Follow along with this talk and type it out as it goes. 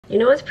You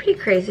know what's pretty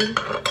crazy?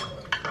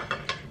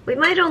 We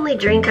might only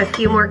drink a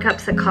few more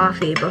cups of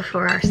coffee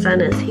before our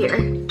son is here.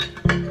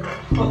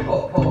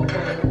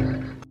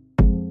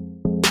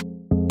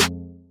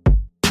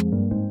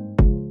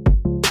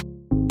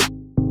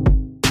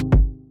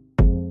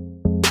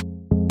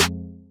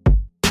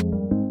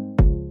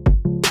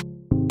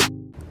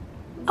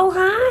 Oh,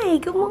 hi,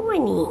 good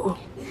morning.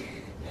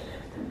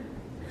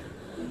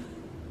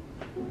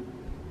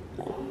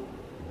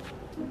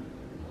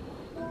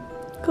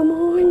 Good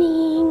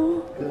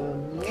morning.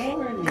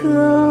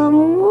 Good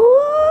morning,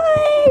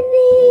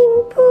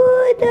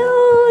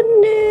 poodle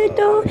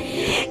noodle.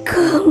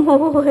 Good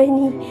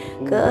morning.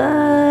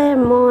 Good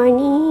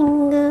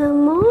morning. Good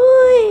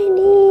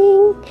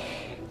morning.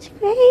 It's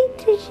great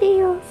to see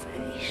your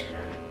face.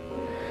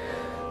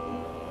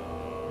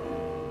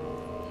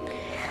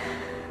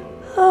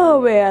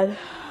 Oh man.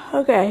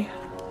 Okay.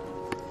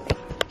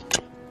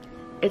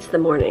 It's the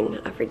morning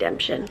of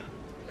redemption.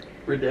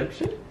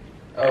 Redemption?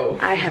 Oh.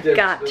 I have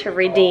got to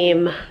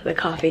redeem the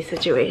coffee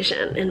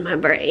situation in my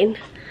brain.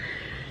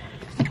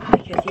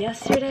 Because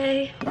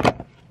yesterday,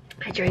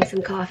 I drank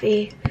some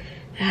coffee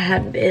that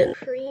had been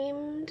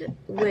creamed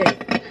with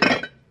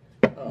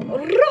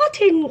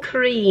rotten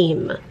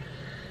cream.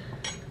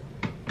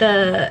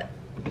 The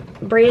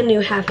brand new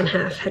half and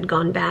half had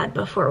gone bad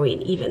before we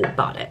even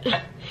bought it.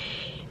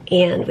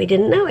 And we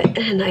didn't know it.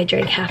 And I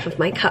drank half of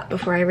my cup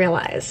before I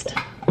realized.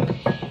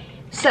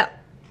 So,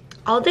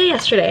 all day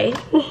yesterday,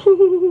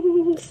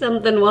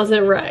 something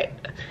wasn't right.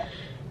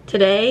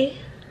 Today,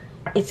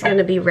 it's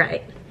gonna be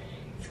right.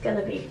 It's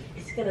gonna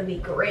be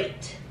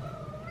great.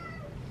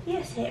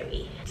 Yes,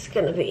 Harry. It's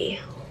gonna be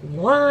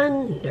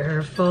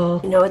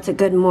wonderful. You know, it's a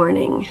good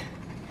morning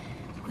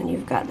when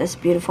you've got this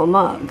beautiful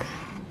mug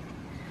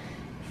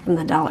from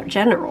the Dollar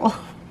General.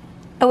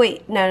 Oh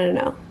wait,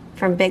 no.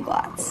 From Big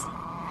Lots.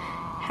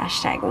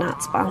 Hashtag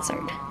not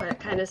sponsored. It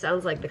kind of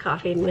sounds like the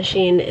coffee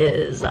machine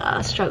is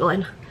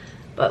struggling.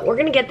 But we're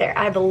gonna get there.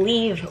 I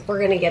believe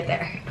we're gonna get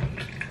there.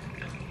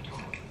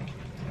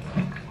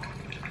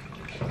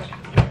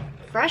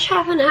 Fresh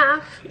half and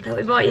half that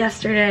we bought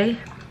yesterday.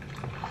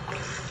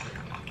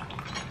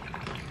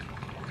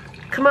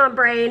 Come on,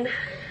 brain.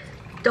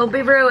 Don't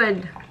be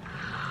ruined.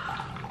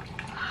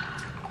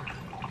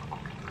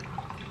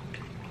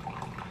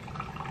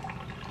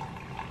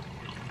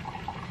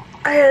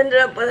 I ended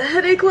up with a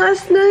headache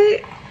last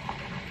night.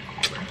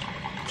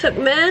 Took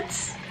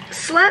meds,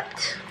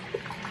 slept.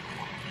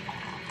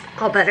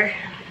 All better.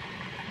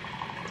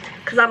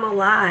 Cause I'm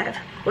alive.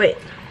 Wait.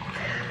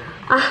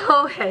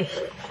 Oh, hey.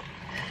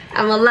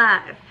 I'm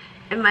alive.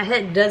 And my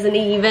head doesn't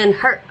even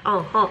hurt.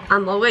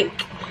 I'm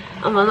awake.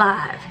 I'm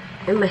alive.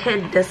 And my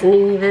head doesn't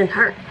even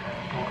hurt.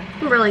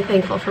 I'm really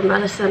thankful for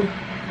medicine.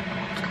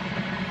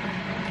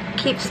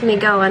 Keeps me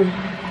going.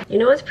 You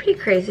know what's pretty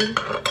crazy?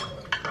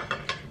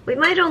 We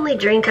might only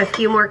drink a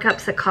few more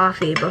cups of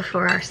coffee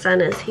before our son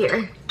is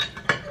here.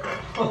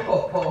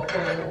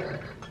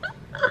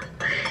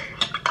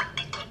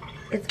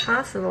 It's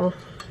possible.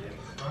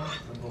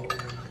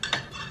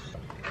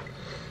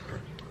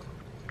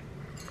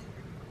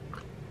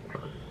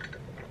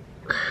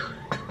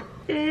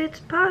 It's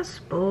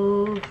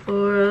possible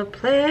for a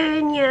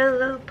plain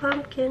yellow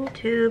pumpkin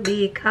to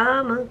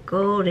become a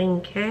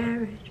golden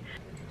carriage.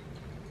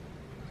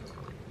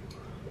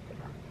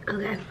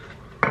 Okay.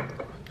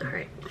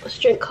 Alright, let's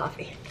drink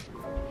coffee.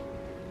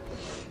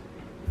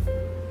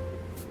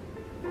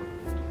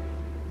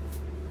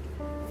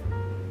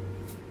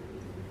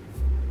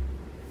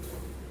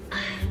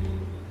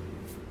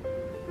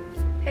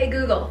 Hey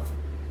Google,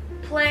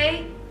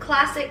 play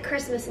classic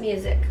Christmas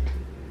music.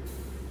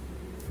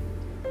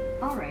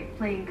 Alright,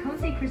 playing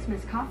cozy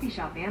Christmas coffee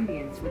shop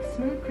ambience with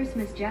smooth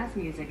Christmas jazz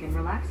music and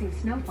relaxing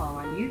snowfall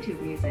on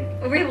YouTube Music.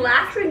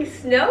 Relaxing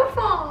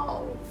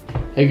snowfall!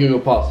 Hey Google,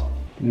 pause.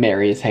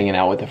 Mary is hanging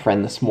out with a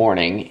friend this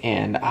morning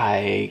and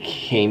I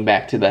came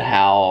back to the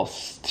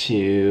house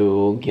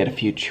to get a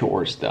few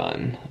chores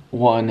done.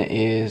 One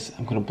is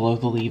I'm gonna blow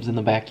the leaves in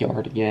the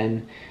backyard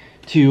again.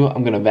 2,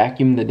 I'm gonna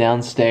vacuum the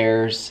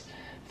downstairs.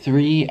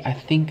 3, I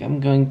think I'm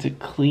going to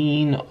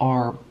clean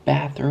our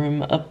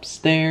bathroom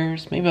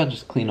upstairs. Maybe I'll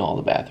just clean all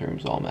the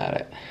bathrooms while I'm at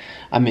it.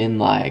 I'm in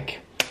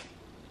like,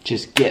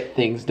 just get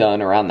things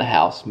done around the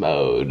house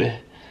mode.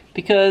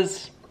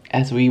 Because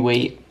as we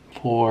wait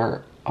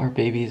for our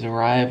baby's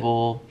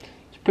arrival,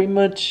 it's pretty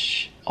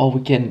much all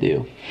we can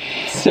do.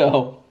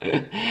 So,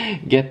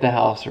 get the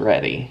house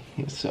ready.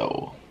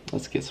 So,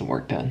 let's get some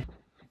work done.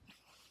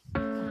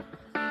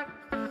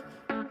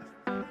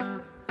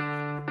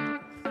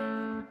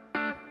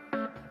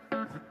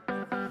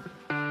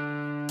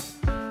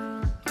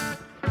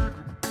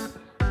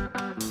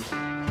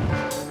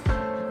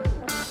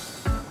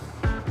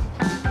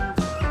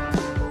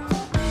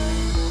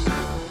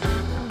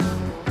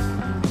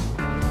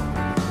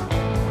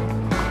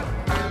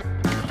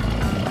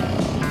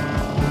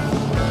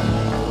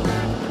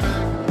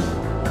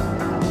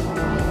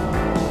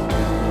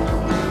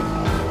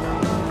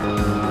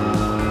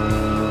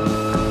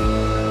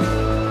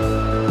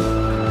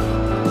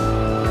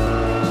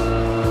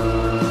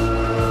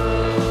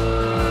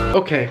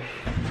 Okay,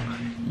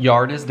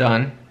 yard is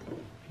done.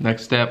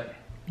 Next step,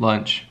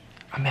 lunch.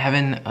 I'm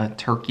having a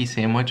turkey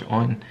sandwich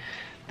on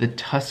the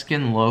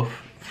Tuscan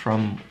loaf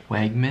from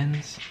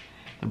Wegmans.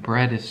 The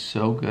bread is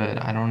so good.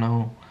 I don't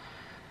know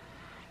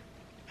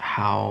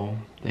how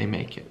they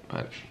make it,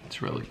 but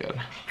it's really good.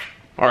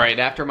 All right,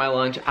 after my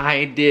lunch,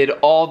 I did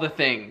all the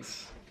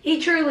things.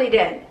 He truly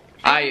did.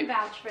 I can I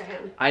vouch for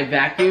him. I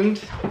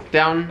vacuumed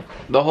down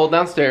the whole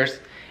downstairs,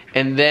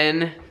 and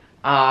then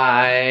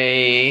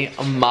I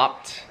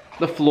mopped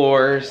the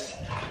floors,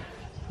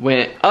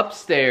 went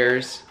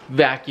upstairs,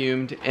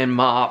 vacuumed and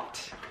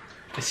mopped.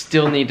 I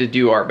still need to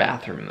do our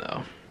bathroom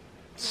though.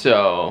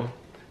 So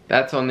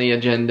that's on the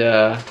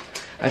agenda.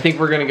 I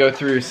think we're gonna go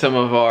through some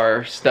of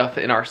our stuff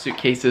in our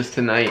suitcases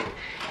tonight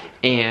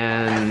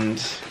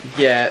and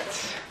get,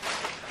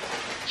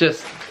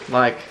 just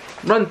like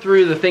run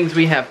through the things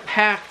we have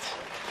packed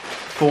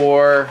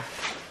for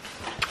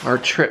our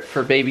trip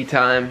for baby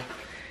time.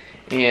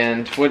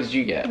 And what did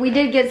you get? We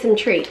did get some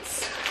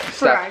treats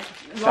for our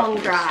long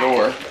drive.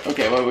 Store.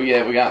 Okay, what do we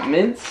get? We got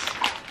mints,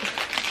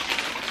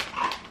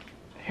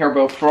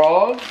 Haribo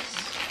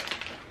frogs,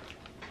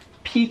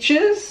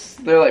 peaches.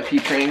 They're like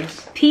peach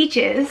rings.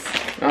 Peaches.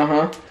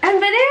 Uh-huh. And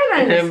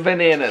bananas. And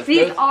bananas.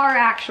 These Those are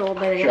actual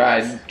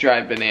bananas.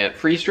 dried banana.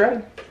 Freeze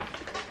dried?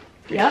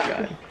 Yep.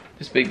 Dried.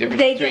 There's a big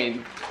difference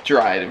between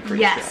dried and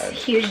freeze dried. Yes,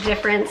 huge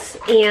difference.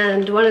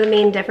 And one of the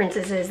main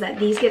differences is that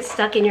these get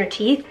stuck in your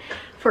teeth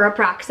for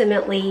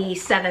approximately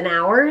 7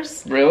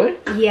 hours. Really?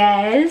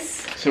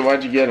 Yes. So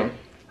why'd you get them?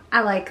 I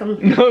like them.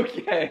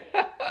 Okay.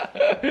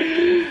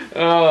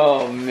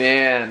 Oh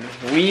man,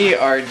 we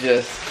are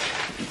just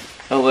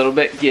a little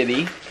bit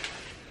giddy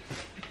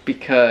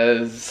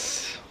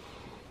because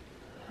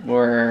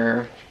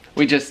some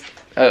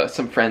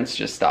friends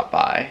just stopped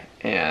by,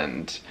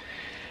 and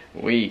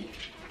we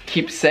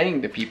keep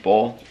saying to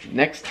people,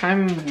 next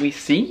time we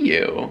see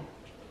you,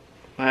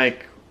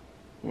 like,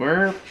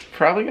 we're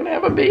probably gonna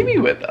have a baby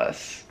with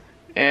us.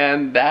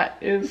 And that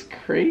is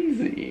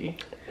crazy.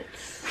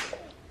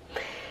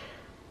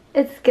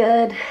 It's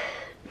good.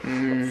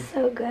 It's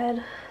so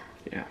good.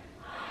 Yeah.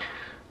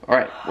 All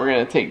right, we're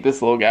gonna take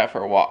this little guy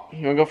for a walk.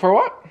 You wanna go for a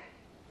walk?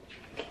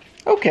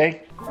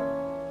 Okay.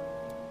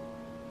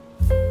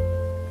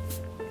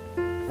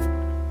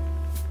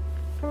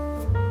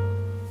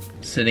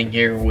 Sitting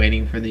here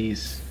waiting for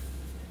these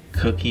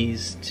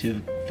cookies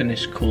to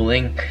finish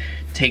cooling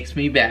takes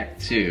me back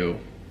to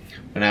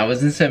when I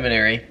was in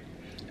seminary.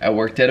 I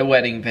worked at a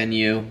wedding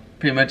venue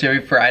pretty much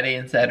every Friday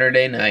and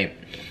Saturday night.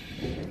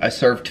 I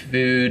served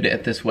food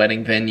at this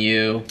wedding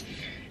venue,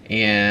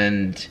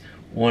 and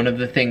one of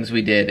the things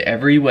we did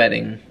every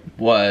wedding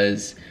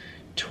was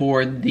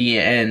toward the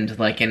end,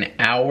 like an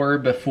hour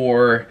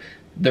before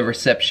the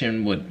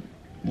reception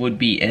would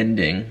be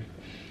ending,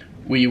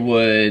 we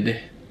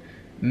would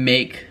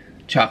make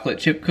chocolate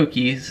chip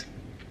cookies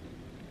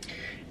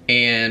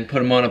and put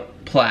them on a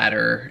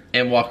platter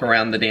and walk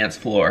around the dance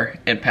floor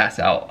and pass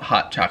out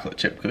hot chocolate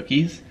chip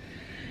cookies.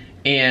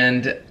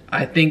 And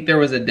I think there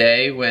was a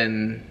day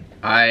when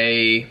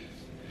I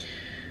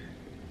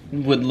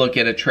would look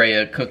at a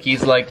tray of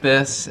cookies like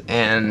this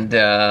and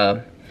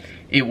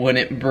it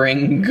wouldn't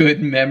bring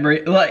good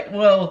memory. Like,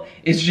 well,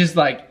 it's just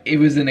like, it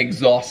was an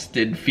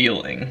exhausted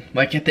feeling.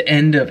 Like at the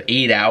end of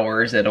 8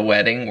 hours at a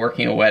wedding,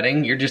 working a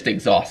wedding, you're just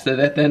exhausted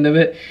at the end of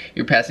it.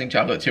 You're passing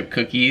chocolate chip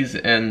cookies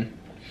and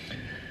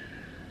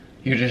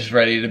you're just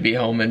ready to be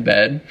home in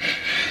bed.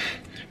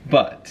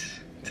 But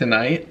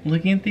tonight,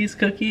 looking at these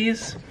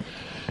cookies,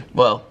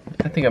 well,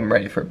 I think I'm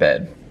ready for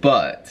bed,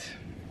 but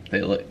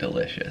they look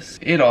delicious.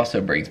 It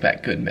also brings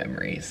back good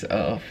memories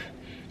of,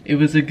 it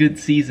was a good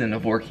season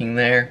of working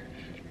there,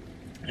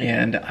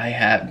 and I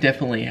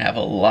definitely have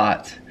a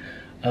lot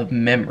of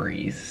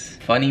memories.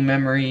 Funny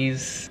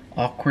memories,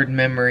 awkward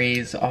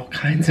memories, all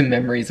kinds of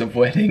memories of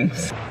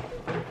weddings.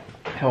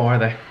 How are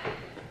they?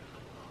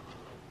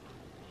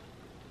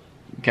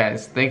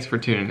 Guys, thanks for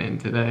tuning in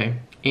today,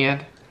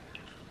 and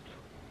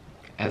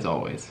as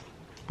always,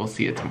 we'll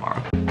see you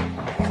tomorrow.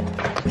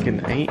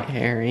 Good night,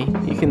 Harry.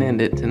 You can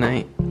end it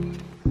tonight.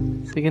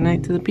 Say good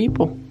night to the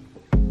people.